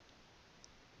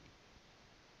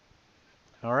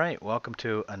All right, welcome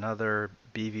to another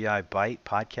BVI Byte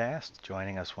podcast.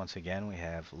 Joining us once again, we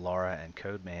have Laura and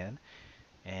Codeman.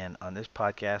 And on this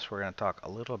podcast, we're going to talk a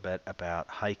little bit about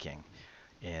hiking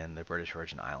in the British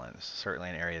Virgin Islands. Certainly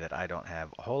an area that I don't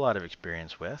have a whole lot of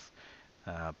experience with,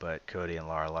 but Cody and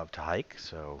Laura love to hike,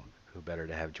 so who better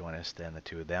to have join us than the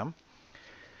two of them?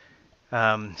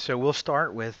 So we'll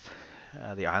start with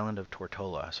the island of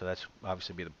Tortola. So that's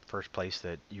obviously be the first place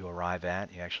that you arrive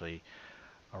at. You actually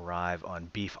arrive on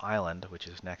Beef Island, which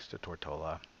is next to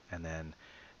Tortola, and then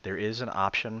there is an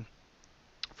option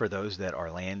for those that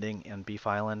are landing in Beef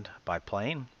Island by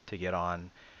plane to get on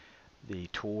the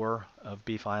tour of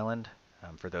Beef Island.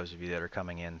 For those of you that are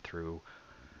coming in through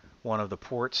one of the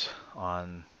ports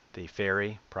on the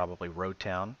ferry, probably Road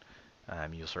Town,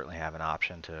 you'll certainly have an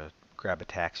option to grab a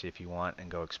taxi if you want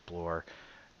and go explore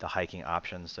the hiking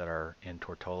options that are in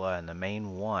Tortola. And the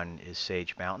main one is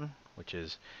Sage Mountain, which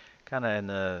is kind of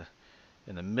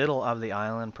in the middle of the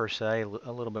island per se,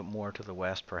 a little bit more to the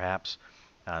west perhaps.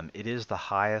 It is the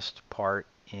highest part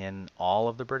in all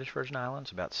of the British Virgin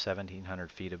Islands, about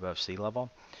 1,700 feet above sea level,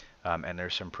 and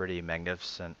there's some pretty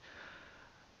magnificent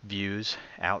views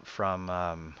out from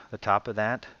the top of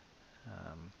that.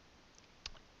 Um,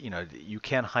 you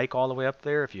can hike all the way up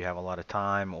there if you have a lot of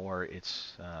time, or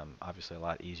it's obviously a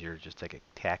lot easier to just take a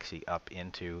taxi up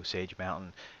into Sage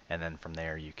Mountain, and then from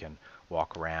there you can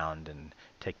walk around and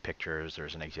take pictures.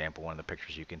 There's an example, one of the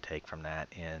pictures you can take from that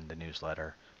in the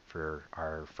newsletter for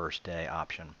our first day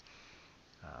option.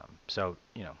 So,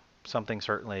 something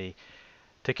certainly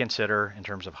to consider in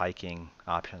terms of hiking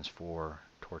options for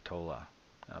Tortola.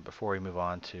 Before we move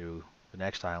on to the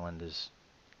next island, is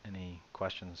any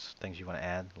questions, things you want to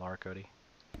add, Laura, Cody?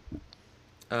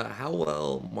 How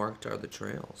well marked are the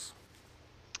trails?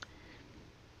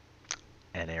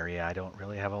 An area I don't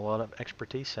really have a lot of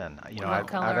expertise in. You know, What I've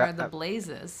Wow. I've color are the I've,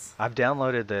 blazes? I've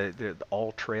downloaded the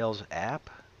All Trails app.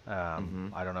 Mm-hmm.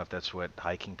 I don't know if that's what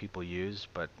hiking people use,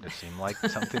 but it seemed like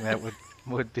something that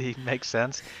would be make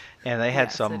sense. And they had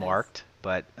Yes, some it is. marked,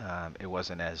 but it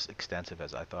wasn't as extensive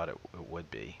as I thought it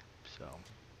would be. So,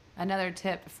 Another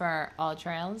tip for all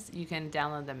trails, you can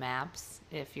download the maps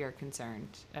if you're concerned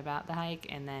about the hike,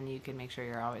 and then you can make sure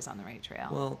you're always on the right trail.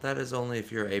 Well, that is only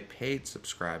if you're a paid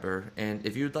subscriber. And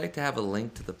if you'd like to have a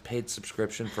link to the paid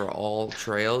subscription for all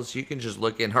trails, you can just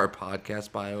look in our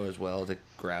podcast bio as well to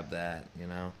grab that.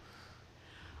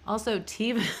 Also,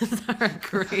 Tevas are a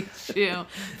great shoe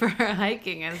for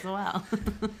hiking as well.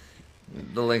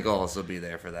 The link will also be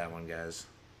there for that one, guys.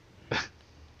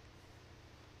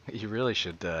 you really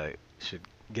should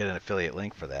get an affiliate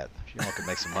link for that if you want to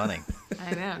make some money.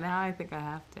 I know, now I think I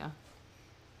have to.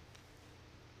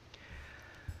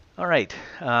 All right.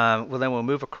 Well, then we'll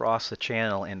move across the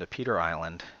channel into Peter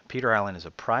Island. Peter Island is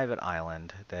a private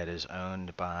island that is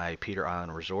owned by Peter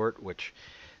Island Resort, which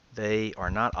they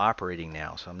are not operating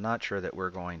now. So I'm not sure that we're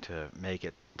going to make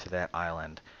it to that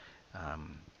island.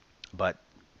 Um, but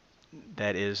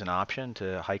that is an option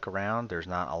to hike around. There's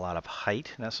not a lot of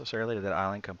height necessarily to that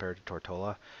island compared to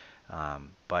Tortola.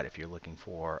 But if you're looking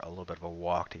for a little bit of a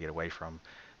walk to get away from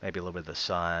maybe a little bit of the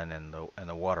sun and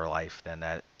the water life, then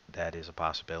that is a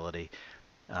possibility.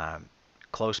 Um,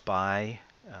 Close by,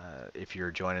 if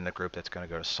you're joining the group that's going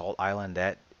to go to Salt Island,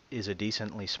 that is a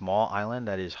decently small island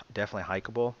that is definitely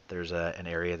hikeable. There's an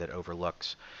area that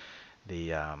overlooks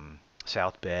the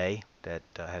South Bay that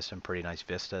has some pretty nice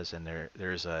vistas, and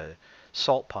there's a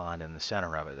salt pond in the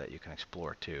center of it that you can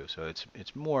explore too. So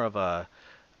it's more of a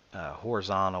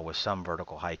horizontal with some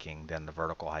vertical hiking than the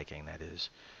vertical hiking that is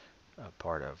a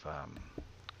part of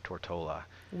Tortola.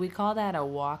 We call that a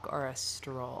walk or a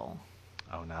stroll.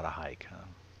 Oh, not a hike, huh?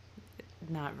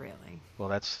 Not really. Well,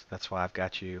 that's why I've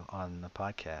got you on the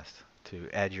podcast to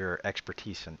add your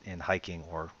expertise in hiking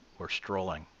or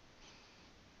strolling.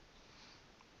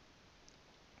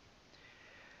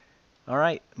 All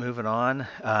right, moving on.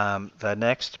 The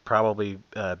next probably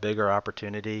bigger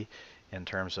opportunity in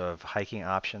terms of hiking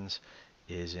options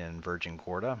is in Virgin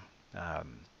Gorda.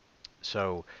 Um,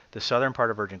 so the southern part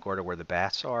of Virgin Gorda, where the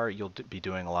baths are, you'll be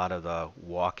doing a lot of the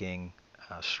walking,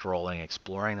 strolling,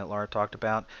 exploring that Laura talked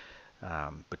about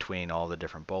between all the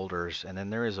different boulders. And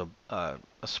then there is a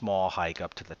small hike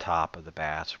up to the top of the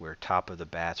baths, where top of the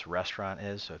baths restaurant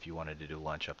is. So if you wanted to do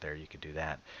lunch up there, you could do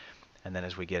that. And then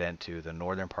as we get into the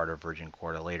northern part of Virgin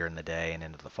Gorda later in the day and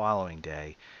into the following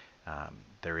day,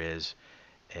 there is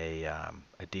a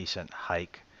decent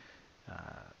hike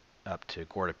up to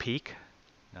Gorda Peak.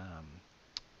 Um,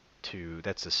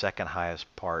 that's the second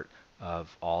highest part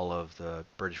of all of the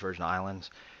British Virgin Islands.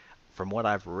 From what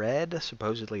I've read,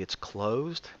 supposedly it's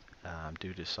closed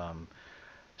due to some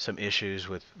some issues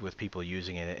with people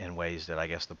using it in ways that I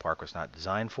guess the park was not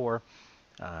designed for.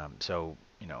 So,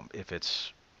 if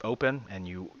it's open and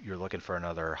you're looking for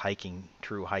another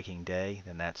true hiking day,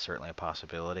 then that's certainly a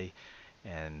possibility.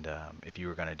 And if you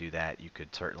were going to do that, you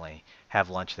could certainly have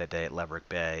lunch that day at Leverick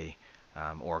Bay,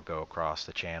 or go across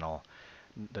the channel,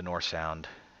 the North Sound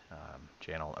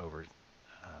channel, over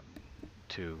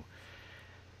to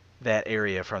that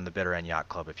area from the Bitter End Yacht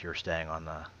Club if you're staying on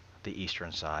the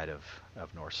eastern side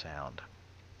of North Sound.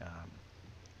 Um,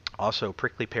 Also,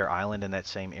 Prickly Pear Island in that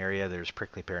same area, there's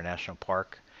Prickly Pear National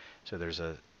Park. So there's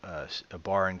a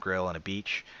bar and grill and a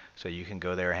beach. So you can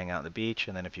go there, hang out on the beach,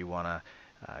 and then if you want to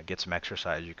get some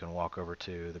exercise, you can walk over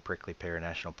to the Prickly Pear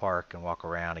National Park and walk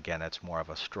around. Again, that's more of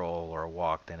a stroll or a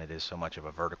walk than it is so much of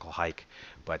a vertical hike,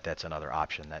 but that's another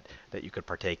option that you could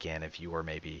partake in if you were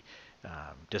maybe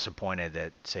disappointed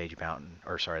that Sage Mountain,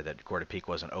 or sorry, that Gorda Peak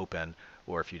wasn't open,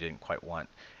 or if you didn't quite want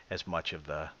as much of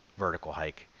the vertical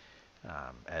hike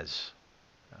as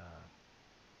uh,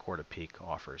 Gorda Peak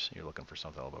offers. You're looking for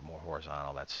something a little bit more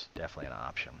horizontal, that's definitely an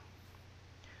option.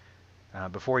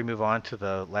 Before we move on to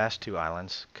the last two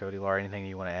islands, Cody, Laura, anything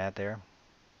you want to add there?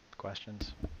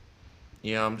 Questions?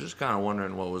 Yeah, I'm just kind of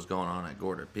wondering what was going on at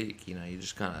Gorda Peak. You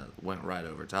just kind of went right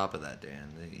over top of that,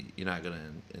 Dan. You're not gonna,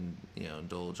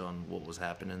 indulge on what was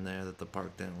happening there that the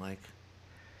park didn't like.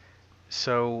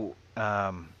 So,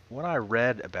 what I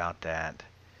read about that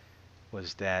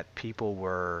was that people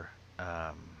were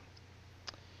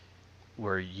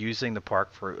using the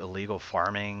park for illegal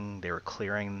farming. They were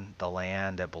clearing the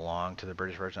land that belonged to the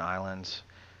British Virgin Islands,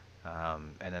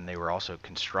 and then they were also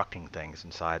constructing things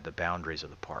inside the boundaries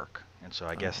of the park. And so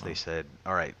I guess they said,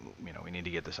 all right, we need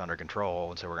to get this under control,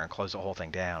 and so we're going to close the whole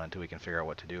thing down until we can figure out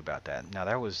what to do about that. Now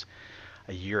that was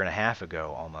a year and a half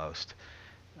ago almost,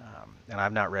 and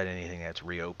I've not read anything that's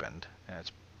reopened. And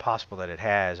it's possible that it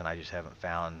has, and I just haven't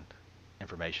found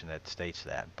information that states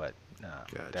that. But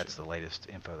Gotcha. that's the latest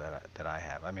info that I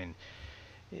have. I mean,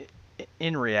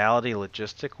 in reality,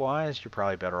 logistic-wise, you're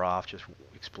probably better off just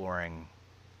exploring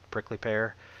Prickly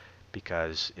Pear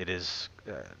because it is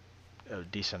a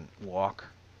decent walk,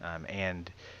 and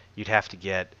you'd have to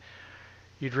get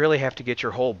you'd really have to get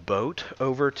your whole boat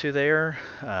over to there.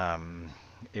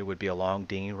 It would be a long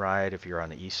dinghy ride if you're on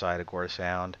the east side of Gorda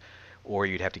Sound, or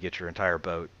you'd have to get your entire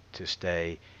boat to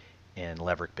stay in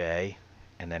Leverick Bay,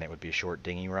 and then it would be a short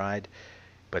dinghy ride.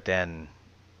 But then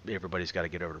everybody's got to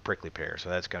get over to Prickly Pear, so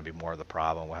that's going to be more of the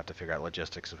problem. We'll have to figure out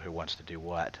logistics of who wants to do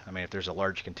what. I mean, if there's a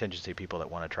large contingency of people that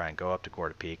want to try and go up to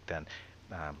Gorda Peak, then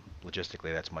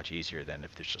logistically that's much easier than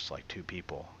if there's just like two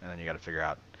people, and then you got to figure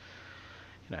out,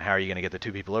 how are you going to get the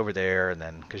two people over there, and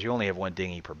then because you only have one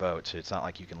dinghy per boat, so it's not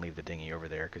like you can leave the dinghy over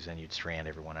there because then you'd strand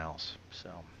everyone else. So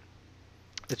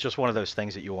it's just one of those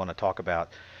things that you want to talk about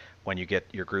when you get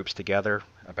your groups together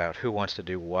about who wants to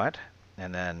do what,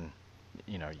 and then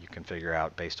you can figure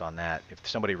out based on that. If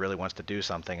somebody really wants to do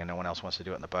something and no one else wants to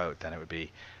do it in the boat, then it would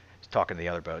be talking to the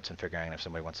other boats and figuring out if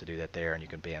somebody wants to do that there, and you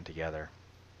can band together.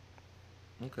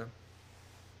 Okay.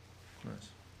 Nice.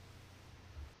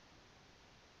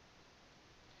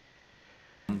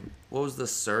 What was the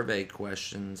survey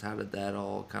questions? How did that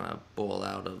all kind of boil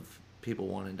out of people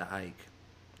wanting to hike?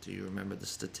 Do you remember the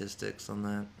statistics on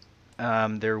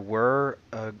that? There were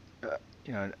a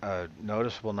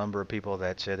noticeable number of people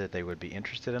that said that they would be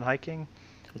interested in hiking.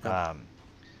 Okay. Um,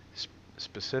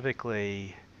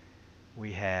 Specifically,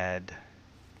 we had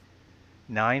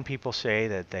 9 people say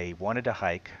that they wanted to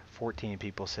hike, 14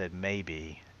 people said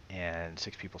maybe, and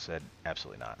 6 people said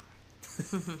absolutely not.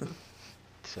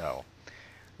 So,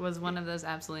 Was one of those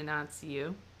absolutely nots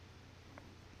you?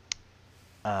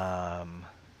 um,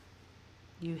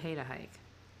 You hate a hike.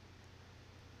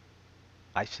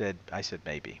 I said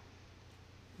maybe.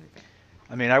 Okay.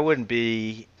 I mean, I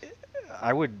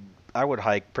would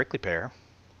hike Prickly Pear,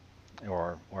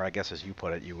 or I guess as you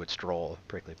put it, you would stroll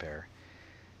Prickly Pear.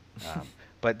 Um,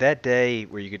 but that day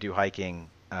where you could do hiking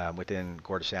within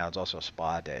Gorda Sound is also a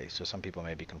spa day, so some people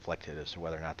may be conflicted as to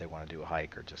whether or not they want to do a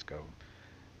hike or just go,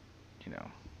 you know,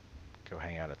 go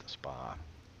hang out at the spa.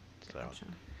 So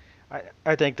Gotcha.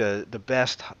 I think the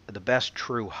best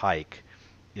true hike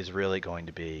is really going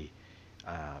to be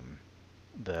um,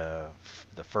 the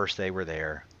first day we're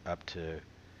there up to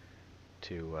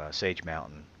Sage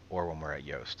Mountain, or when we're at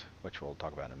Yost, which we'll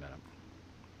talk about in a minute.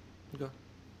 Okay.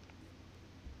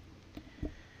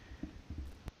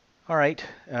 All right,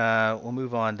 we'll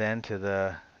move on then to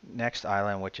the next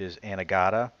island, which is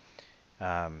Anegada.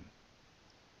 Um,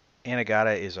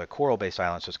 Anegada is a coral-based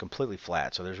island, so it's completely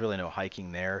flat. So there's really no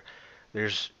hiking there.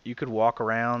 You could walk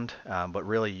around, but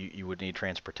really you would need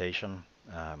transportation.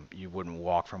 You wouldn't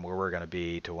walk from where we're going to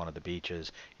be to one of the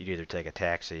beaches. You'd either take a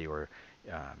taxi or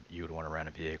you would want to rent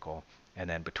a vehicle. And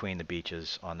then between the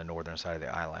beaches on the northern side of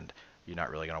the island, you're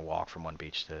not really going to walk from one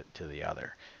beach to the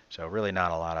other. So really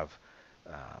not a lot of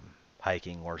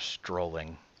hiking or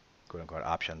strolling, quote unquote,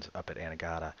 options up at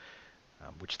Anegada,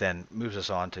 which then moves us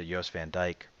on to Jost Van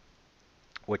Dyke,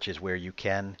 which is where you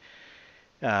can.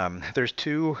 There's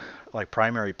two like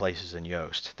primary places in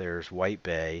Yoast. There's White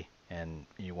Bay, and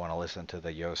you want to listen to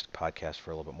the Yoast podcast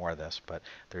for a little bit more of this, but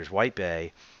there's White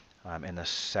Bay in the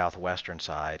southwestern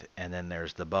side, and then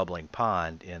there's the Bubbling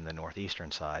Pond in the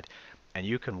northeastern side. And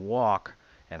you can walk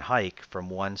and hike from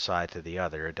one side to the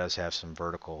other. It does have some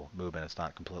vertical movement. It's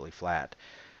not completely flat.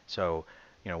 So,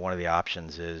 one of the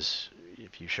options is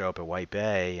if you show up at White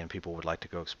Bay and people would like to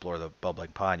go explore the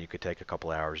Bubbling Pond, you could take a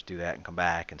couple hours, do that, and come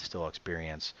back and still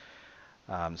experience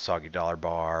Soggy Dollar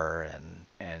Bar and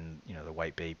the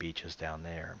White Bay beaches down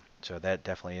there. So that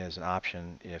definitely is an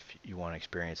option if you want to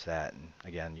experience that. And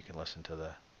again, you can listen to the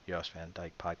Jost Van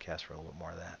Dyke podcast for a little bit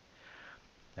more of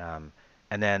that.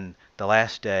 And then the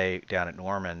last day down at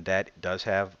Norman, that does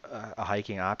have a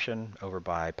hiking option over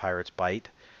by Pirates Bight.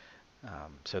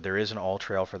 So there is an all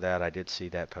trail for that. I did see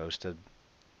that posted.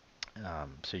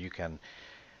 So you can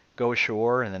go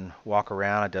ashore and then walk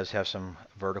around. It does have some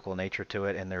vertical nature to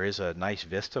it, and there is a nice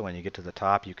vista when you get to the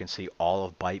top. You can see all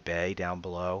of Bight Bay down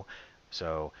below.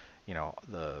 So,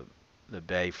 the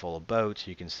bay full of boats.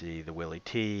 You can see the Willie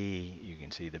T. You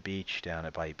can see the beach down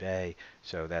at Bight Bay.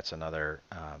 So that's another,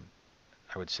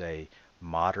 I would say,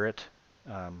 moderate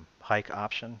hike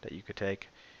option that you could take.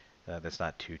 That's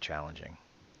not too challenging.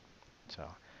 So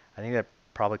I think that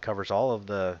probably covers all of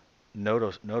the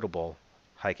notable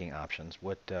hiking options.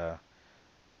 What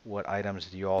items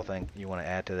do you all think you want to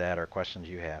add to that, or questions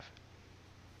you have?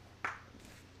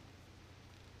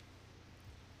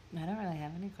 I don't really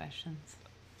have any questions.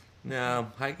 No,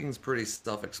 hiking's pretty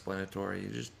self-explanatory. You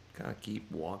just kind of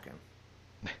keep walking.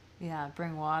 Yeah,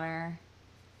 bring water.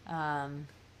 Um,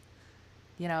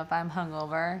 if I'm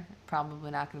hungover,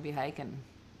 probably not going to be hiking.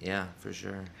 Yeah, for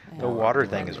sure. Yeah. The More water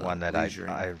doing thing is the one that leisuring.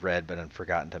 I've read but have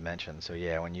forgotten to mention. So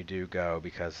yeah, when you do go,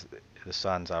 because the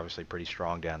sun's obviously pretty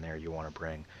strong down there, you want to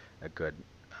bring a good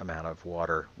amount of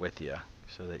water with you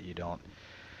so that you don't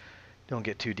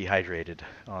get too dehydrated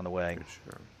on the way.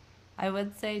 For sure. I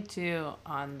would say too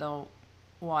on the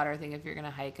water thing, if you're gonna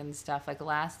hike and stuff. Like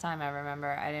last time, I remember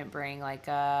I didn't bring like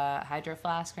a hydro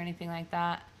flask or anything like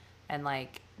that, and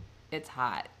like it's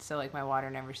hot, so like my water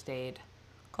never stayed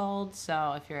cold.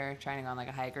 So if you're trying to go on like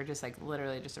a hike or just like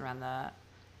literally just around the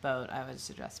boat, I would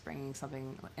suggest bringing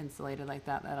something insulated like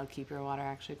that that'll keep your water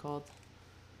actually cold.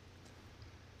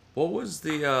 What was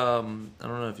the I don't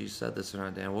know if you said this or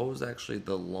not, Dan. What was actually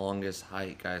the longest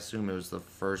hike? I assume it was the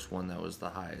first one that was the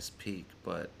highest peak,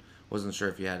 but wasn't sure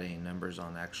if you had any numbers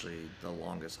on actually the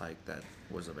longest hike that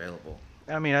was available.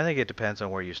 I mean, I think it depends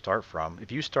on where you start from. If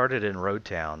you started in Road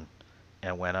Town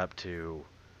and went up to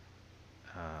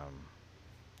um,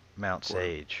 Mount Quarter.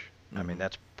 Sage, I mean, Mhm.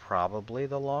 that's probably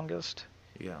the longest.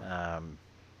 Yeah. Um,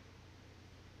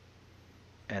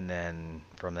 and then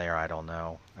from there, I don't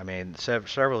know. I mean,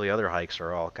 several of the other hikes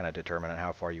are all kind of determined on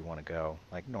how far you want to go.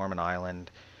 Like Norman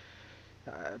Island,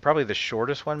 probably the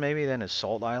shortest one maybe then is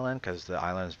Salt Island because the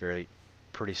island is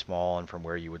pretty small, and from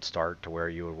where you would start to where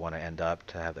you would want to end up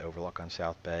to have the overlook on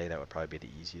South Bay, that would probably be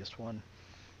the easiest one.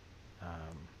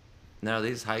 Um, Now are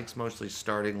these hikes mostly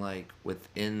starting like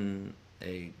within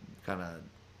a kind of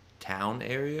town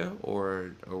area,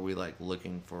 or are we like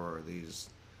looking for these,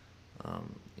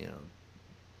 um, you know,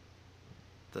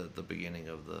 the beginning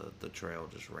of the trail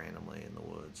just randomly in the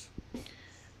woods?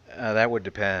 that would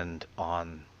depend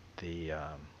on the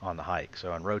hike.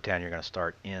 So in Road Town, you're going to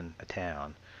start in a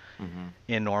town. Mm-hmm.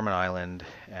 In Norman Island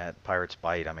at Pirates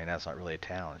Bight, I mean, that's not really a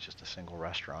town, it's just a single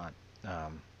restaurant.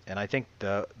 And I think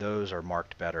those are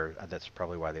marked better. That's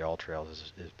probably why the All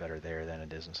Trails is better there than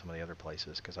it is in some of the other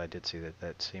places, because I did see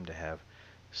that seemed to have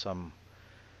some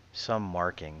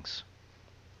markings.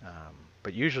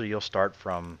 But usually you'll start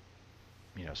from,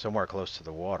 somewhere close to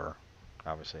the water,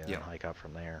 obviously, and then Yeah. hike up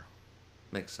from there.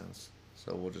 Makes sense.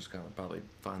 So we'll just kind of probably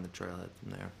find the trailhead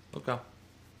from there. Okay.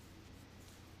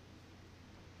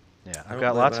 Yeah, I I've don't got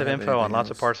believe lots I of have info on anything lots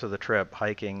of else. parts of the trip.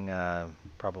 Hiking,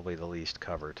 probably the least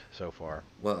covered so far.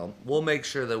 Well, we'll make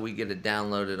sure that we get it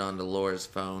downloaded onto Laura's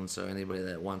phone, so anybody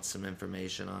that wants some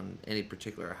information on any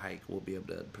particular hike, we'll be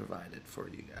able to provide it for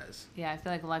you guys. Yeah, I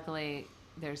feel like luckily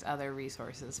there's other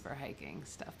resources for hiking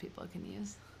stuff people can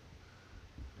use.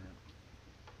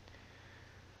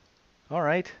 All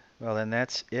right. Well, then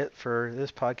that's it for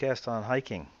this podcast on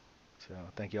hiking. So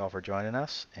thank you all for joining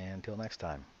us, and until next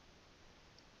time.